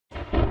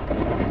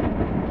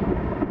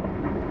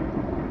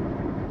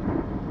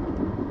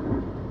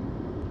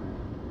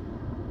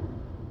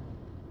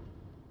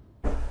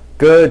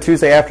Good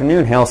Tuesday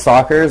afternoon, Hail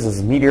Stalkers. This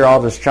is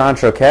meteorologist John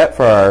Choquette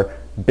for our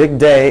big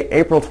day,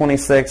 April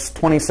 26,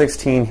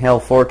 2016 hail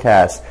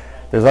forecast.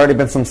 There's already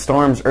been some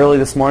storms early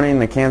this morning in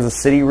the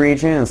Kansas City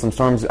region and some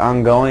storms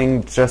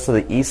ongoing just to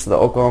the east of the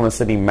Oklahoma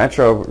City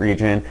metro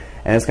region,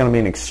 and it's going to be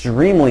an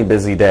extremely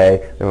busy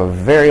day. We have a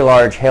very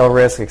large hail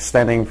risk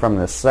extending from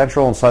the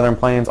central and southern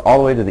plains all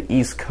the way to the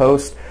east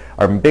coast.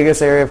 Our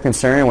biggest area of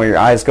concern, where your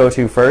eyes go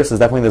to first, is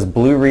definitely this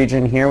blue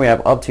region here. We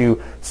have up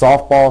to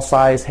softball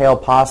size hail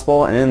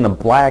possible, and in the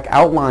black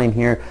outline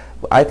here,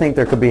 I think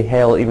there could be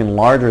hail even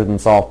larger than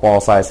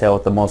softball size hail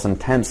with the most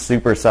intense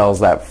supercells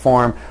that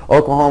form.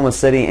 Oklahoma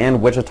City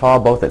and Wichita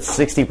both at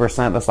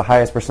 60%. That's the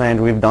highest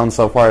percentage we've done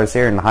so far this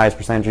year and the highest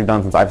percentage we've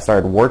done since I've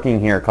started working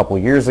here a couple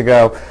years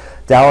ago.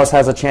 Dallas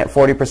has a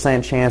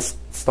 40% chance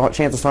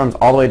of storms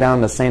all the way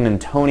down to San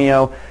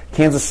Antonio.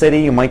 Kansas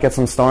City, you might get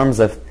some storms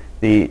if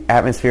the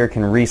atmosphere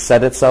can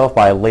reset itself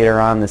by later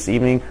on this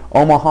evening.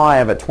 Omaha, I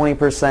have at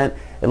 20%.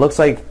 It looks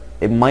like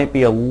it might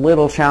be a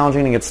little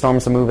challenging to get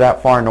storms to move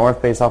that far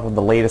north based off of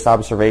the latest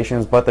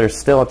observations, but there's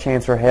still a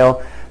chance for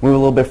hail. Move a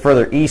little bit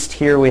further east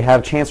here, we have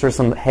a chance for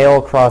some hail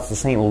across the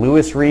St.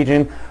 Louis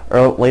region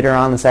later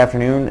on this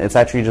afternoon. It's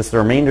actually just the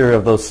remainder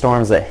of those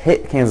storms that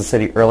hit Kansas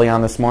City early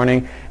on this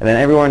morning. And then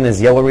everywhere in this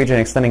yellow region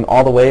extending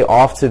all the way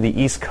off to the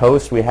east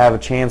coast, we have a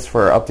chance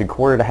for up to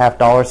 $quarter to $half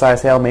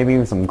size hail, maybe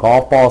even some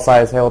golf ball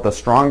size hail with the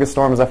strongest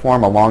storms that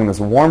form along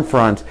this warm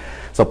front.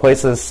 So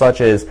places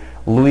such as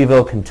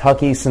Louisville,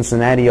 Kentucky,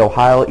 Cincinnati,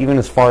 Ohio, even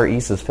as far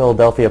east as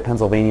Philadelphia,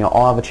 Pennsylvania,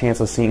 all have a chance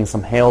of seeing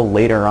some hail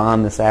later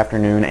on this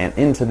afternoon and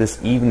into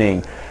this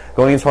evening.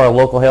 Going into our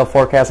local hail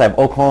forecast, I have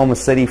Oklahoma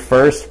City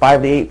first,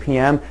 5 to 8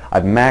 p.m.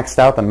 I've maxed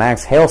out the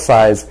max hail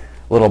size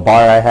little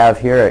bar I have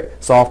here at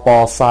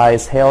softball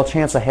size hail.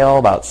 Chance of hail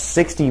about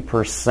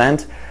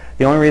 60%.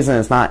 The only reason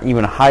it's not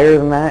even higher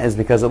than that is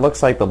because it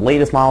looks like the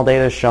latest model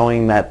data is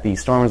showing that the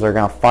storms are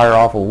going to fire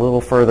off a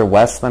little further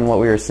west than what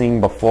we were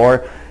seeing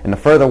before. And the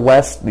further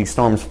west these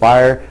storms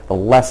fire, the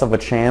less of a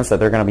chance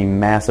that they're going to be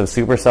massive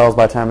supercells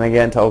by the time they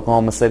get into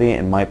Oklahoma City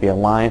and might be a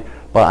line.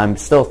 But I'm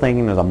still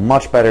thinking there's a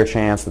much better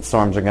chance that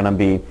storms are going to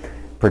be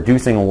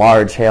producing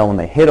large hail when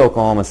they hit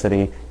Oklahoma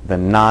City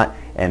than not.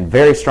 And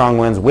very strong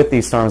winds with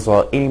these storms,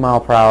 well,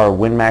 80-mile-per-hour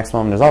wind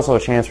maximum. There's also a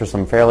chance for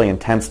some fairly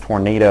intense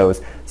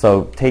tornadoes,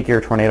 so take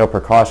your tornado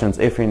precautions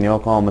if you're in the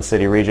Oklahoma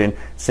City region.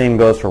 Same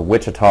goes for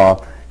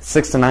Wichita.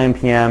 6 to 9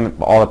 p.m.,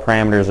 all the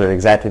parameters are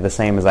exactly the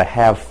same as I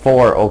have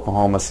for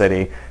Oklahoma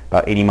City.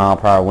 About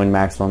 80-mile-per-hour wind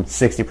maximum,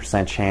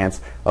 60% chance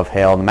of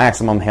hail. The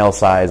maximum hail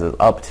size is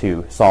up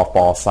to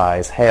softball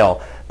size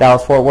hail.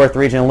 Dallas-Fort Worth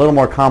region, a little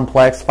more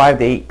complex. 5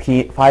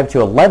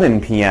 to 11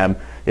 p.m.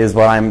 is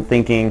what I'm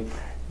thinking.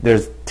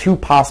 There's two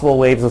possible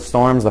waves of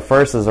storms. The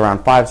first is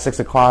around 5, 6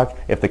 o'clock.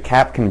 If the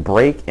cap can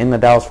break in the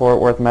Dallas-Fort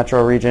Worth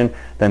metro region,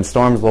 then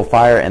storms will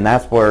fire, and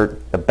that's where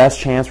the best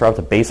chance for up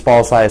to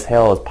baseball-sized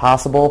hail is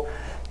possible.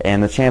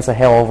 And the chance of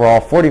hail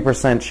overall,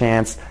 40%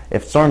 chance.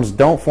 If storms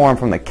don't form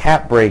from the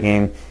cap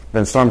breaking,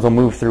 then storms will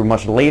move through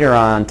much later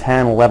on,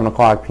 10, 11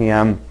 o'clock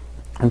p.m.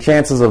 And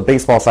chances of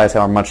baseball-sized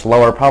hail are much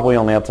lower, probably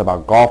only up to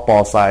about golf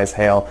ball-sized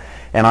hail.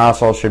 And I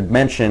also should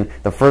mention,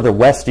 the further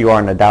west you are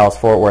in the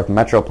Dallas-Fort Worth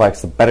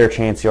metroplex, the better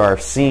chance you are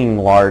of seeing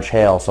large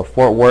hail. So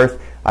Fort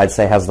Worth, I'd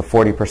say, has the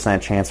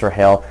 40% chance for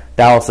hail.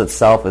 Dallas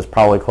itself is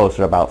probably closer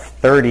to about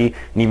 30,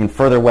 and even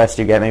further west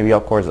you get, maybe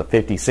upwards of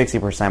 50,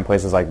 60%,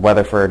 places like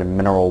Weatherford and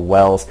Mineral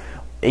Wells.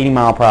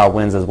 80-mile-per-hour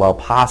winds as well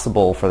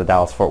possible for the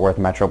Dallas-Fort Worth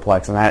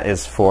metroplex, and that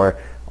is for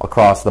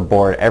across the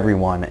board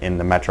everyone in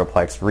the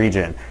metroplex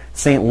region.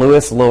 St.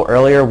 Louis, a little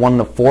earlier, 1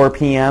 to 4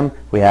 p.m.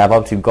 We have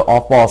up to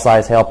golf ball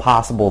size hail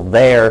possible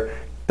there.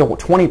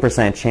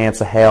 20%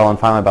 chance of hail, and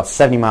finally about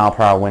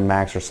 70-mile-per-hour wind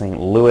max for St.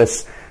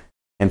 Louis.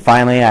 And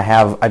finally,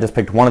 I just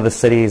picked one of the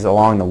cities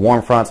along the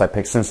warm fronts. I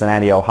picked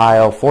Cincinnati,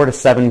 Ohio, 4 to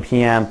 7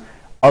 p.m.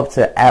 up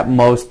to at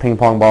most ping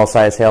pong ball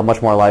size hail,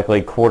 much more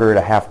likely $quarter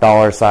to $half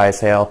size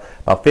hail.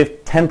 About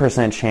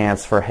 10%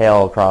 chance for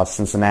hail across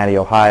Cincinnati,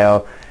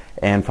 Ohio.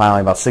 And finally,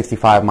 about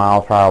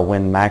 65-mile-per-hour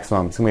wind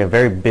maximum. It's going to be a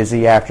very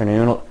busy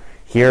afternoon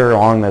here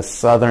along the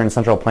southern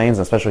central plains,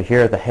 especially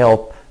here at the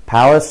Hail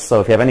Palace. So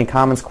if you have any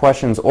comments,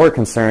 questions, or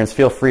concerns,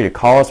 feel free to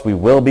call us. We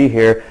will be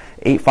here,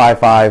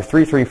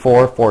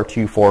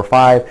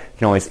 855-334-4245. You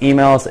can always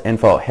email us at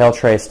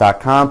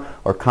info@hailtrace.com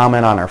or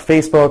comment on our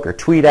Facebook or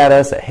tweet at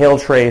us at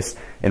hailtrace.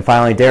 And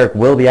finally, Derek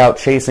will be out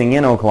chasing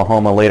in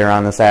Oklahoma later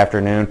on this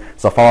afternoon.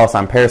 So follow us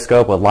on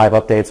Periscope with live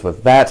updates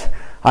with that.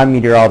 I'm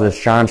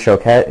meteorologist John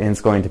Choquette, and it's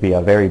going to be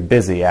a very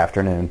busy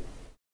afternoon.